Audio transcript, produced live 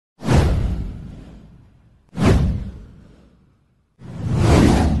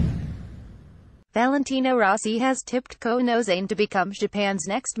Valentino Rossi has tipped Kohta Nozane to become Japan's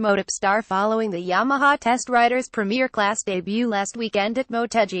next MotoGP star following the Yamaha Test Rider's Premier Class debut last weekend at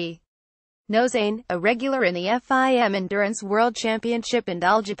MotoGP. Nozane, a regular in the FIM Endurance World Championship and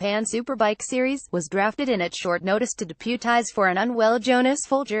All Japan Superbike Series, was drafted in at short notice to deputize for an unwell Jonas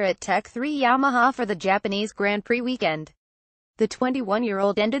Folger at Tech 3 Yamaha for the Japanese Grand Prix weekend. The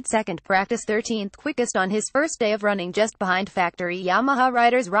 21-year-old ended second, practice 13th quickest on his first day of running, just behind factory Yamaha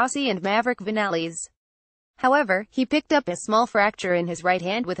riders Rossi and Maverick Vinales. However, he picked up a small fracture in his right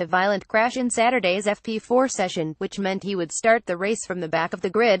hand with a violent crash in Saturday's FP4 session, which meant he would start the race from the back of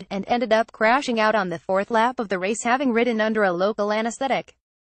the grid, and ended up crashing out on the fourth lap of the race, having ridden under a local anesthetic.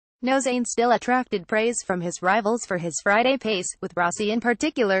 Nozane still attracted praise from his rivals for his Friday pace, with Rossi in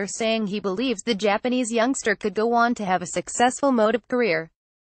particular saying he believes the Japanese youngster could go on to have a successful MotoGP career.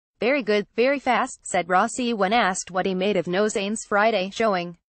 "Very good, very fast," said Rossi when asked what he made of Nozane's Friday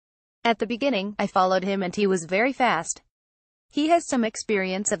showing. "At the beginning, I followed him and he was very fast. He has some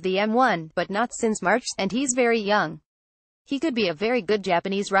experience of the M1, but not since March, and he's very young. He could be a very good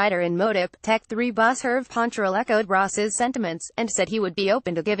Japanese rider in MotoGP." Tech 3 boss Hervé Poncharal echoed Rossi's sentiments, and said he would be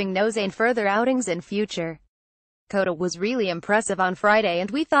open to giving Nozane further outings in future. "Kohta was really impressive on Friday and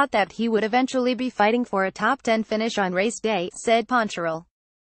we thought that he would eventually be fighting for a top 10 finish on race day," said Poncharal.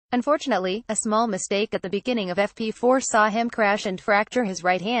 "Unfortunately, a small mistake at the beginning of FP4 saw him crash and fracture his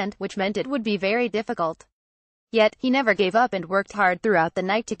right hand, which meant it would be very difficult. Yet, he never gave up and worked hard throughout the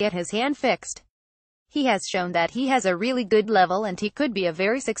night to get his hand fixed. He has shown that he has a really good level and he could be a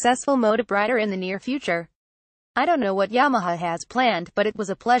very successful MotoGP rider in the near future. I don't know what Yamaha has planned, but it was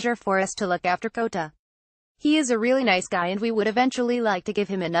a pleasure for us to look after Kohta. He is a really nice guy and we would eventually like to give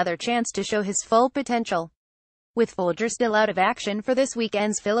him another chance to show his full potential." With Folger still out of action for this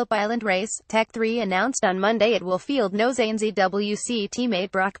weekend's Phillip Island race, Tech 3 announced on Monday it will field Nozane's EWC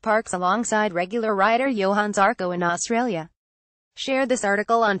teammate Brock Parks alongside regular rider Johann Zarco in Australia. Share this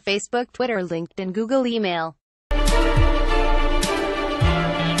article on Facebook, Twitter, LinkedIn, Google, email.